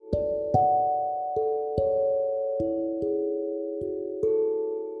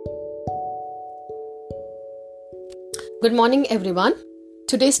Good morning, everyone.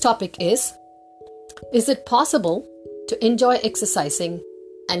 Today's topic is it possible to enjoy exercising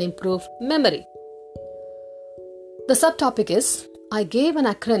and improve memory? The subtopic is, I gave an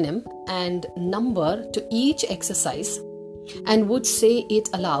acronym and number to each exercise and would say it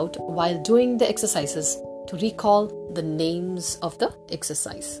aloud while doing the exercises to recall the names of the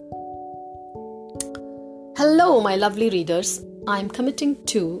exercise. Hello, my lovely readers. I'm committing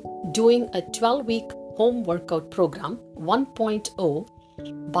to doing a 12-week home workout program 1.0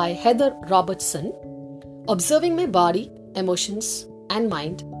 by Heather Robertson, observing my body, emotions, and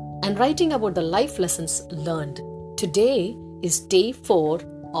mind, and writing about the life lessons learned. Today is day 4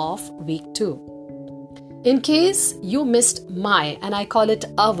 of week 2. In case you missed my, and I call it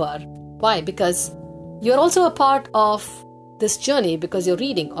our, why? Because you're also a part of this journey because you're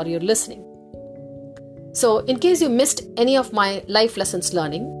reading or you're listening. So in case you missed any of my life lessons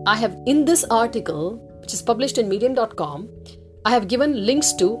learning, I have in this article, which is published in medium.com, I have given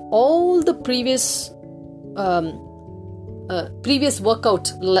links to all the previous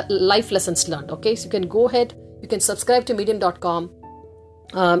workout life lessons learned. Okay, so you can go ahead, you can subscribe to medium.com.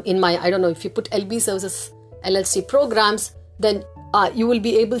 In my, I don't know, if you put LB Services LLC programs, then you will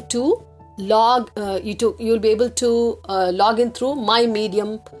be able to log in through my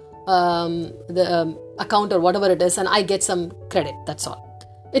Medium account or whatever it is, and I get some credit. That's all.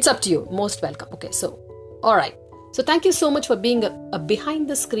 It's up to you. Most welcome. Okay, so all right. So thank you so much for being a behind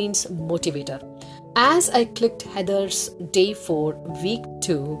the screens motivator. As I clicked Heather's day 4 week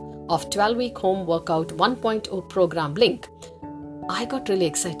 2 of 12-week home workout 1.0 program link, I got really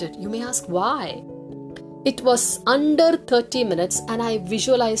excited. You may ask why. It was under 30 minutes and I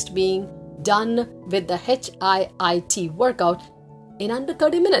visualized being done with the HIIT workout in under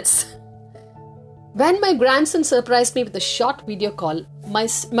 30 minutes. When my grandson surprised me with a short video call,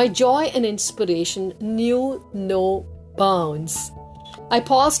 my joy and inspiration knew no bounds. I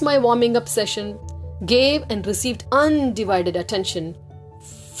paused my warming up session, gave and received undivided attention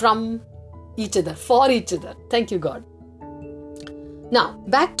from each other, for each other. Thank you, God. Now,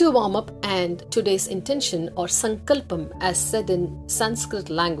 back to warm up and today's intention or sankalpam, as said in Sanskrit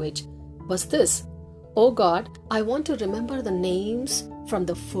language, was this. Oh God, I want to remember the names from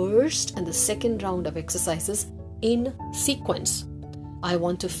the first and the second round of exercises in sequence. I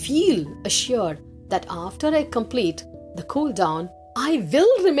want to feel assured that after I complete the cool down, I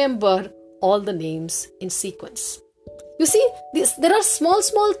will remember all the names in sequence. You see, there are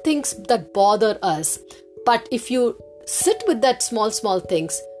small things that bother us. But if you sit with that small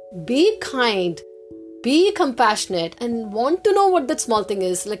things, be kind, be compassionate, and want to know what that small thing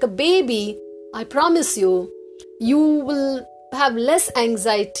is, like a baby, I promise you, you will have less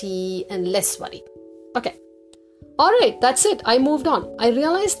anxiety and less worry. Okay. All right, that's it. I moved on. I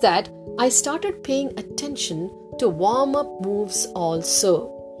realized that I started paying attention to warm-up moves also.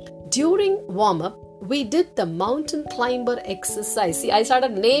 During warm-up, we did the mountain climber exercise. See, I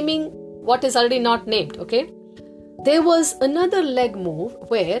started naming what is already not named, okay? There was another leg move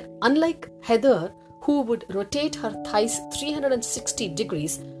where, unlike Heather, who would rotate her thighs 360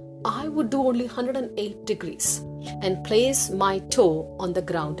 degrees, I would do only 108 degrees and place my toe on the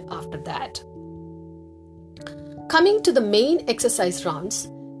ground after that. Coming to the main exercise rounds,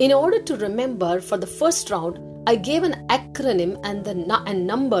 in order to remember for the first round, I gave an acronym and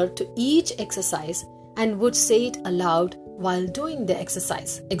number to each exercise and would say it aloud while doing the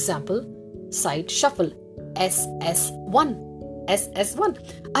exercise. Example, side shuffle, SS1. SS1.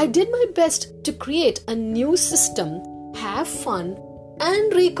 I did my best to create a new system, have fun,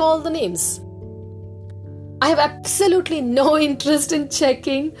 and recall the names. I have absolutely no interest in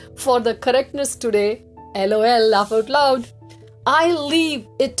checking for the correctness today. LOL, laugh out loud. I leave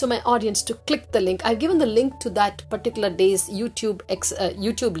it to my audience to click the link. I've given the link to that particular day's YouTube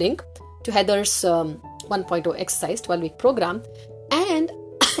link to Heather's 1.0 exercise 12-week program. And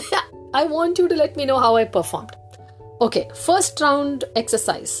I want you to let me know how I performed. Okay, first round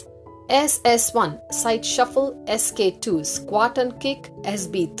exercise. SS1, side shuffle, SK2, squat and kick,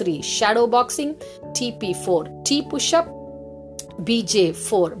 SB3, shadow boxing, TP4, T push-up,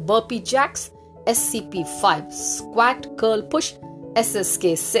 BJ4, burpee jacks, SCP5, squat curl push,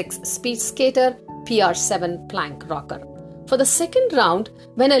 SSK6, speed skater, PR7, plank rocker. For the second round,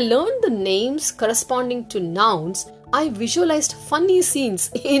 when I learned the names corresponding to nouns, I visualized funny scenes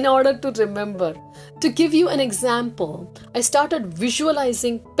in order to remember. To give you an example, I started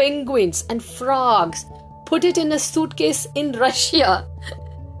visualizing penguins and frogs, put it in a suitcase in Russia.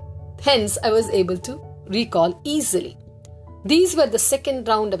 Hence, I was able to recall easily. These were the second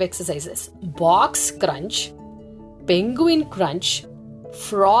round of exercises. Box crunch, penguin crunch,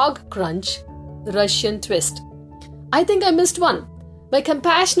 frog crunch, Russian twist. I think I missed one. My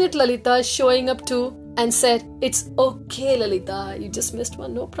compassionate Lalita showing up too and said, it's okay, Lalita, you just missed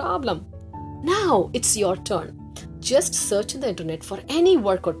one, no problem. Now it's your turn. Just search in the internet for any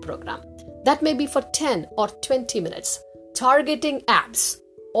workout program. That may be for 10 or 20 minutes, targeting abs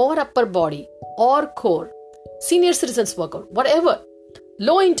or upper body or core, senior citizens workout, whatever.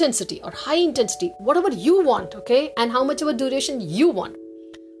 Low intensity or high intensity, whatever you want, okay? And how much of a duration you want.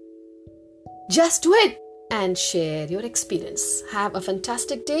 Just do it and share your experience. Have a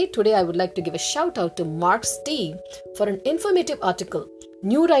fantastic day. Today, I would like to give a shout out to Mark Steve for an informative article.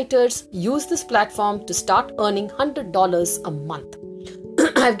 New writers use this platform to start earning $100 a month.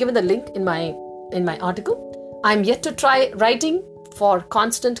 I've given the link in my article. I'm yet to try writing for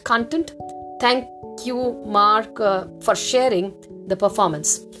constant content. Thank you, Mark, for sharing the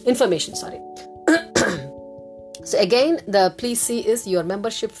information. So again, the please see is your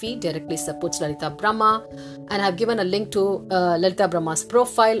membership fee directly supports Lalita Brahma, and I've given a link to Lalita Brahma's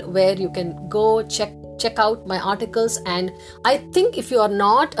profile where you can go check out my articles. And I think if you are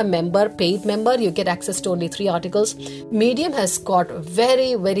not a paid member, you get access to only 3 articles. Medium has got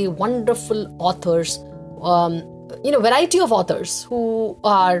very, very wonderful authors, variety of authors who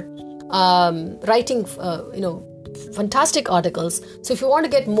are writing, fantastic articles. So if you want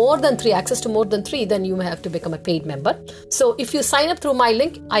to get access to more than 3, then you may have to become a paid member. So if you sign up through my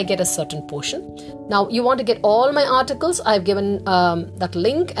link, I get a certain portion. Now you want to get all my articles, I've given that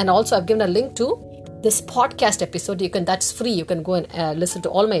link, and also I've given a link to this podcast episode. That's free. You can go and listen to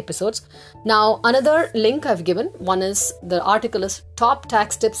all my episodes. Now another link I've given, one is the article is top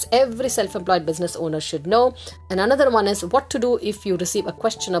tax tips every self-employed business owner should know, and another one is what to do if you receive a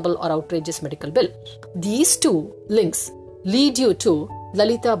questionable or outrageous medical bill. These 2 links lead you to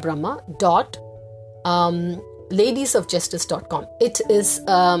lalitabrahma.ladiesofjustice.com. It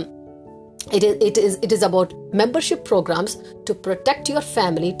is about membership programs to protect your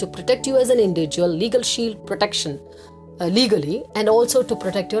family, to protect you as an individual, legal shield protection legally, and also to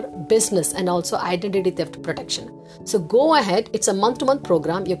protect your business and also identity theft protection. So go ahead. It's a month-to-month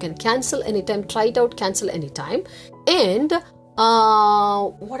program. You can cancel anytime, try it out, cancel anytime. And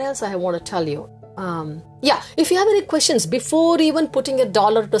what else I want to tell you? If you have any questions before even putting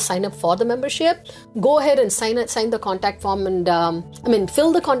 $1 to sign up for the membership, go ahead and sign the contact form and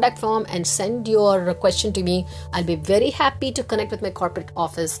fill the contact form and send your question to me. I'll be very happy to connect with my corporate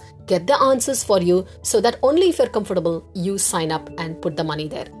office, get the answers for you, so that only if you're comfortable, you sign up and put the money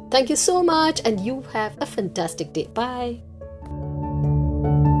there. Thank you so much, and you have a fantastic day. Bye.